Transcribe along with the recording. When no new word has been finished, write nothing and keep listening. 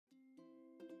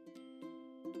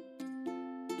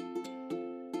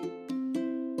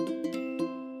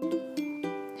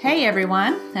Hey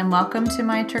everyone, and welcome to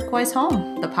my Turquoise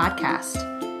Home, the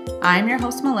podcast. I'm your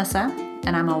host Melissa,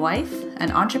 and I'm a wife,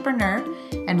 an entrepreneur,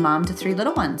 and mom to 3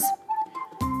 little ones.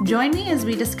 Join me as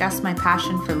we discuss my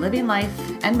passion for living life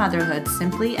and motherhood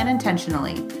simply and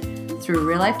intentionally through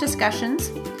real-life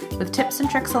discussions with tips and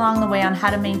tricks along the way on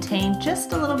how to maintain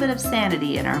just a little bit of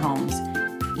sanity in our homes,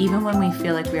 even when we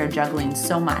feel like we are juggling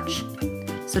so much.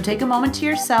 So take a moment to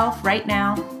yourself right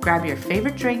now, grab your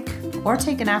favorite drink, or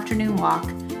take an afternoon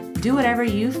walk. Do whatever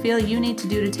you feel you need to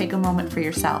do to take a moment for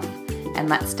yourself, and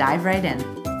let's dive right in.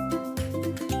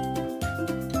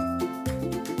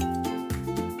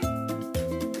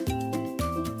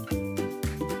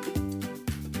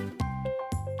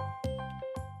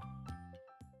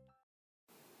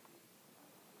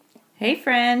 Hey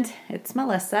friend, it's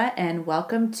Melissa, and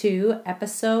welcome to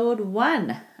episode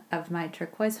 1 of my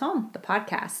Turquoise Home, the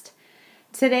podcast.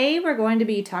 Today we're going to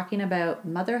be talking about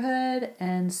motherhood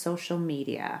and social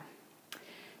media.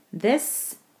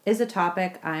 This is a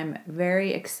topic I'm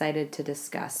very excited to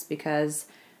discuss because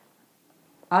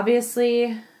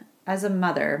obviously as a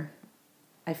mother,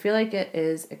 I feel like it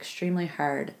is extremely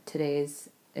hard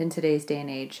in today's day and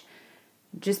age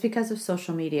just because of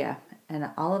social media and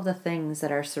all of the things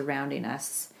that are surrounding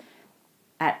us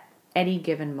at any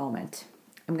given moment.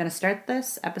 I'm going to start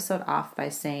this episode off by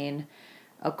saying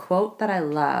a quote that I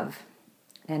love,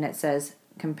 and it says,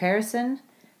 "Comparison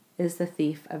is the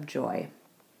thief of joy."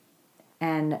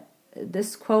 And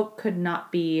this quote could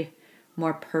not be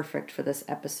more perfect for this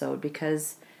episode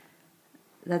because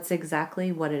that's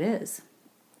exactly what it is.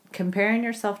 Comparing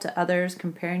yourself to others,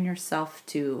 comparing yourself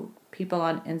to people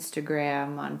on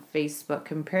Instagram, on Facebook,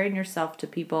 comparing yourself to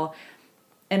people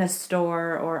in a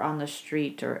store or on the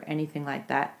street or anything like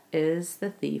that is the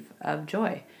thief of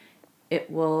joy. It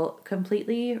will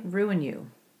completely ruin you,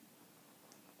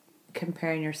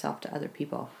 comparing yourself to other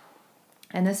people.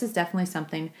 And this is definitely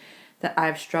something that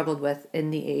I've struggled with in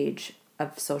the age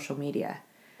of social media.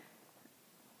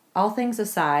 All things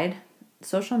aside,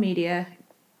 social media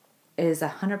is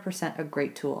 100% a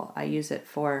great tool. I use it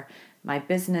for my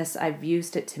business. I've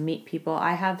used it to meet people.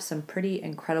 I have some pretty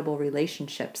incredible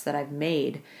relationships that I've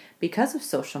made because of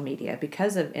social media,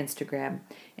 because of Instagram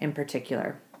in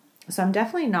particular. So I'm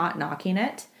definitely not knocking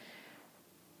it,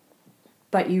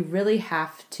 but you really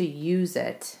have to use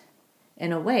it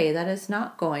in a way that is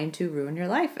not going to ruin your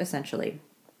life, essentially.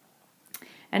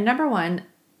 And number 1,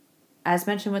 as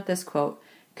mentioned with this quote,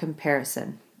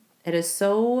 comparison. It is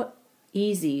so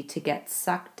easy to get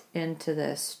sucked into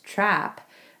this trap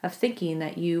of thinking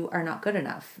that you are not good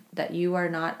enough, that you are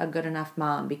not a good enough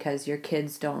mom because your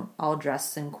kids don't all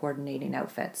dress in coordinating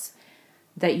outfits,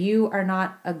 that you are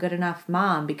not a good enough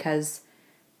mom because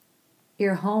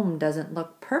your home doesn't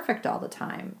look perfect all the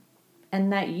time,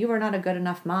 and that you are not a good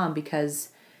enough mom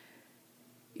because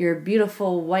your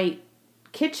beautiful white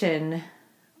kitchen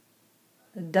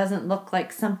doesn't look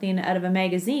like something out of a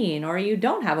magazine, or you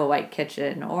don't have a white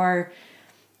kitchen, or,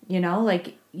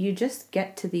 you just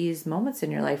get to these moments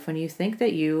in your life when you think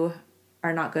that you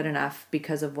are not good enough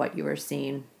because of what you are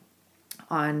seeing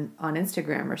on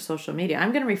Instagram or social media.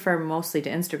 I'm going to refer mostly to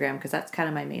Instagram because that's kind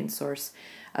of my main source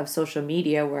of social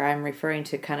media, where I'm referring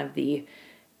to kind of the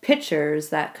pictures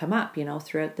that come up,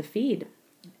 throughout the feed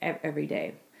every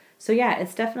day. So yeah,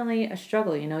 it's definitely a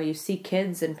struggle. You see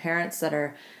kids and parents that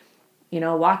are,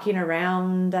 walking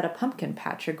around at a pumpkin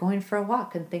patch or going for a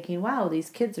walk and thinking, wow,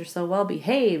 these kids are so well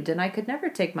behaved, and I could never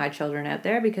take my children out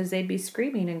there because they'd be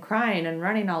screaming and crying and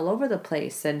running all over the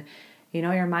place. And,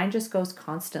 your mind just goes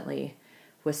constantly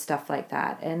with stuff like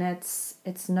that. And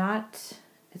it's not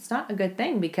a good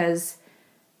thing because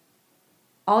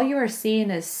all you are seeing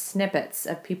is snippets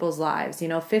of people's lives,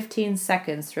 15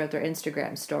 seconds throughout their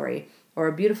Instagram story, or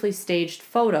a beautifully staged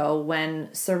photo when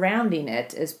surrounding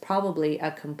it is probably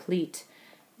a complete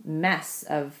mess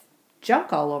of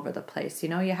junk all over the place. You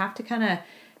have to kind of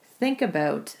think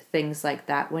about things like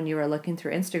that when you are looking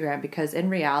through Instagram, because in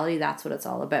reality, that's what it's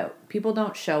all about. People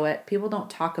don't show it. People don't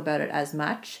talk about it as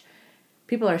much.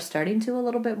 People are starting to a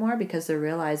little bit more because they're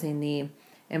realizing the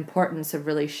importance of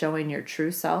really showing your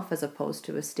true self as opposed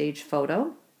to a staged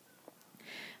photo.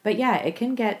 But yeah, it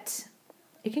can get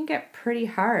pretty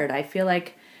hard. I feel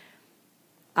like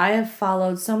I have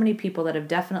followed so many people that have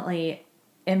definitely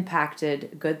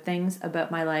impacted good things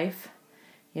about my life.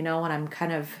 When I'm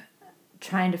kind of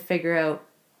trying to figure out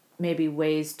maybe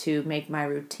ways to make my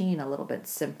routine a little bit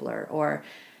simpler, or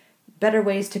better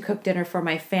ways to cook dinner for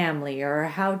my family, or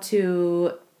how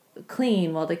to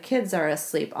clean while the kids are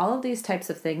asleep. All of these types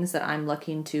of things that I'm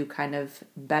looking to kind of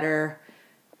better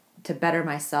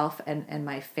myself and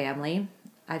my family.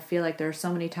 I feel like there are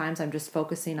so many times I'm just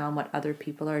focusing on what other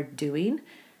people are doing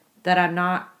that I'm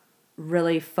not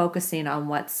really focusing on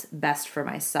what's best for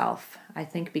myself. I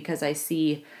think because I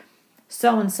see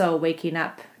so and so waking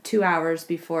up 2 hours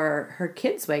before her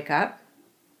kids wake up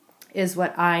is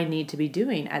what I need to be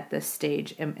doing at this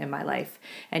stage in my life.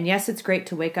 And yes, it's great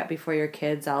to wake up before your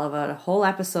kids. I'll have a whole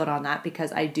episode on that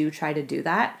because I do try to do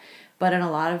that. But in a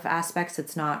lot of aspects,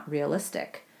 it's not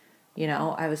realistic. You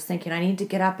know, I was thinking I need to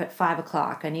get up at 5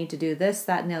 o'clock. I need to do this,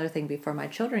 that, and the other thing before my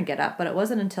children get up. But it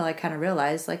wasn't until I kind of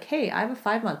realized, like, hey, I have a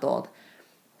 5-month-old.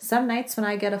 Some nights when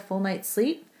I get a full night's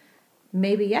sleep,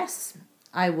 maybe yes,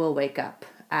 I will wake up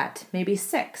at maybe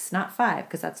 6, not 5,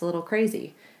 because that's a little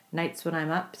crazy. Nights when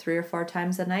I'm up 3 or 4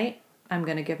 times a night, I'm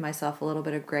going to give myself a little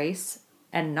bit of grace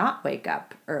and not wake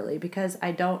up early because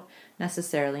I don't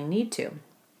necessarily need to.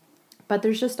 But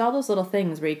there's just all those little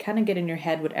things where you kind of get in your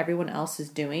head what everyone else is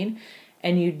doing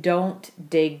and you don't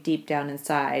dig deep down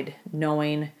inside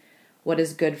knowing what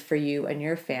is good for you and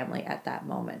your family at that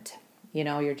moment. You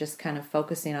know, you're just kind of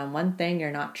focusing on one thing.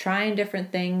 You're not trying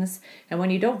different things. And when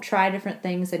you don't try different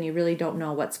things, then you really don't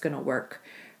know what's going to work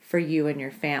for you and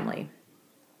your family.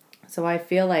 So I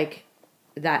feel like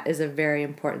that is a very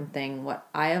important thing. What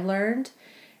I have learned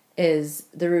is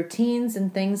the routines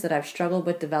and things that I've struggled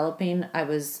with developing, I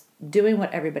was doing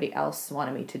what everybody else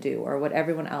wanted me to do or what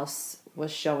everyone else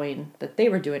was showing that they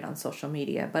were doing on social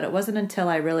media. But it wasn't until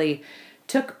I really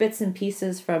took bits and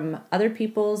pieces from other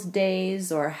people's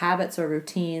days or habits or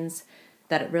routines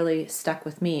that it really stuck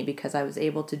with me because I was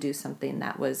able to do something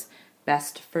that was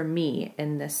best for me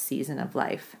in this season of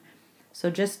life.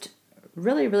 So just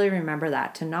really, really remember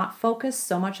that, to not focus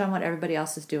so much on what everybody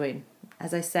else is doing.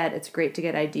 As I said, it's great to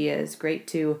get ideas, great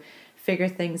to figure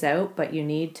things out, but you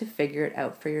need to figure it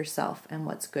out for yourself and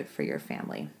what's good for your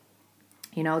family.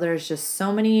 You know, there's just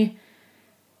so many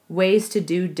ways to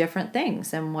do different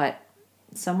things, and what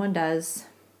someone does,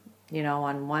 you know,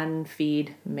 on one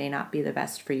feed may not be the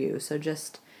best for you. So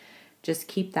just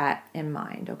keep that in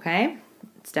mind, okay?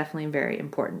 It's definitely very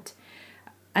important.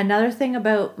 Another thing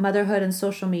about motherhood and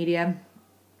social media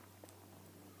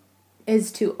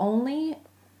is to only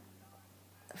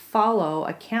follow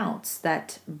accounts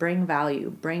that bring value,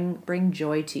 bring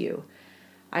joy to you.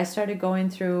 I started going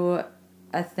through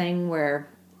a thing where,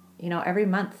 you know, every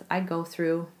month I go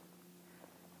through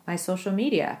my social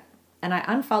media and I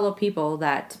unfollow people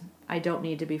that I don't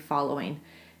need to be following.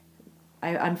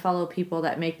 I unfollow people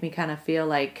that make me kind of feel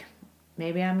like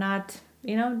maybe I'm not,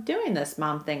 you know, doing this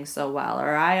mom thing so well.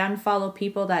 Or I unfollow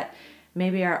people that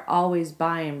maybe are always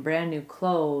buying brand new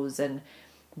clothes and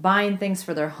buying things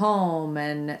for their home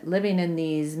and living in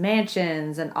these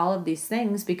mansions and all of these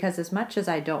things, because as much as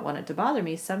I don't want it to bother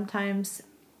me, sometimes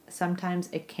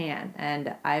it can.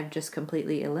 And I've just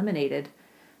completely eliminated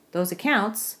those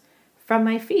accounts from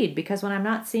my feed because when I'm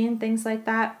not seeing things like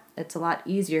that, it's a lot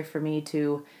easier for me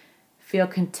to feel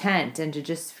content and to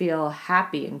just feel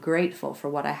happy and grateful for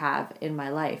what I have in my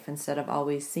life instead of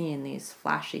always seeing these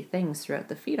flashy things throughout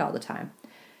the feed all the time.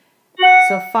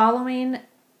 So following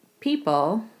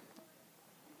people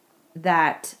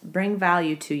that bring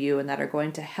value to you and that are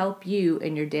going to help you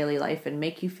in your daily life and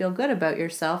make you feel good about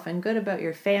yourself and good about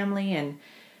your family and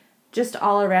just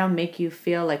all around make you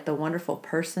feel like the wonderful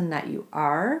person that you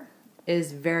are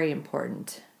is very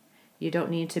important. You don't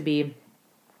need to be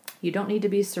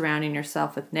surrounding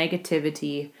yourself with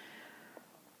negativity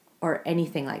or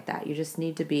anything like that. You just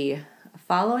need to be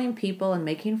following people and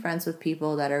making friends with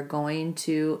people that are going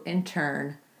to, in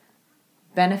turn,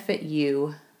 benefit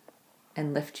you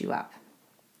and lift you up.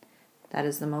 That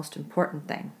is the most important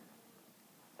thing.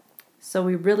 So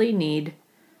we really need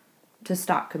to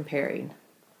stop comparing.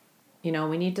 You know,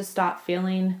 we need to stop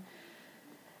feeling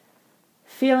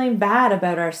bad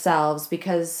about ourselves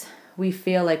because we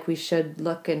feel like we should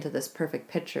look into this perfect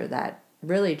picture that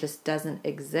really just doesn't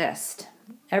exist.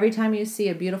 Every time you see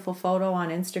a beautiful photo on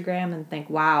Instagram and think,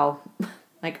 wow,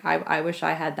 like I wish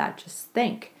I had that, just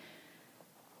think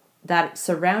that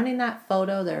surrounding that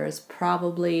photo there is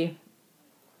probably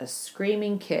a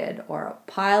screaming kid or a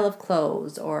pile of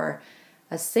clothes or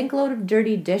a sink load of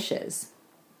dirty dishes.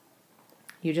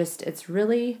 It's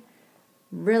really,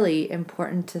 really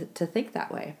important to think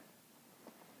that way.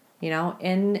 You know,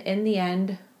 in the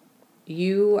end,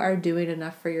 you are doing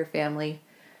enough for your family.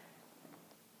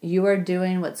 You are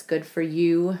doing what's good for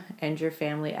you and your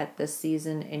family at this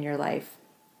season in your life.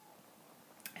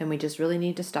 And we just really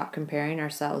need to stop comparing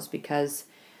ourselves because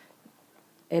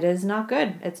it is not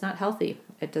good. It's not healthy.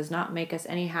 It does not make us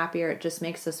any happier. It just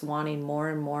makes us wanting more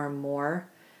and more and more.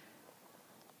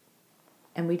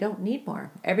 And we don't need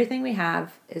more. Everything we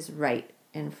have is right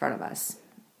in front of us.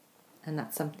 And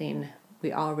that's something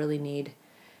we all really need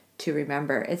to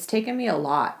remember. It's taken me a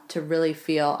lot to really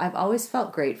feel, I've always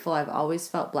felt grateful. I've always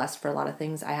felt blessed for a lot of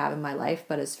things I have in my life.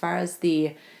 But as far as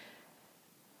the,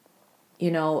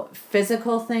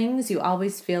 physical things, you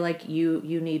always feel like you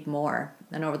need more.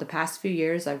 And over the past few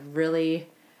years, I've really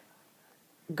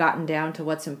gotten down to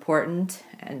what's important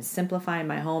and simplifying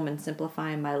my home and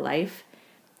simplifying my life,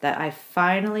 that I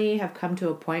finally have come to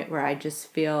a point where I just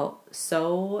feel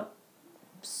so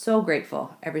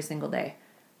grateful every single day.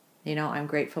 I'm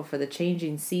grateful for the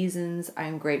changing seasons.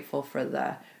 I'm grateful for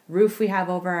the roof we have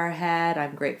over our head.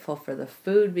 I'm grateful for the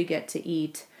food we get to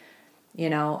eat.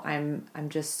 I'm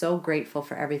just so grateful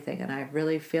for everything. And I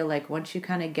really feel like once you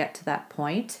kind of get to that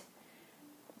point,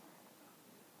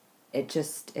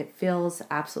 it feels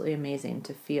absolutely amazing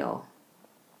to feel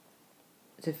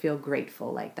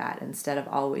grateful like that, instead of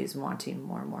always wanting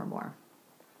more and more and more.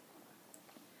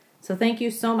 So thank you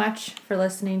so much for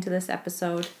listening to this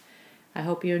episode. I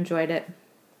hope you enjoyed it,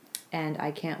 and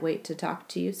I can't wait to talk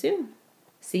to you soon.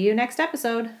 See you next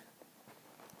episode.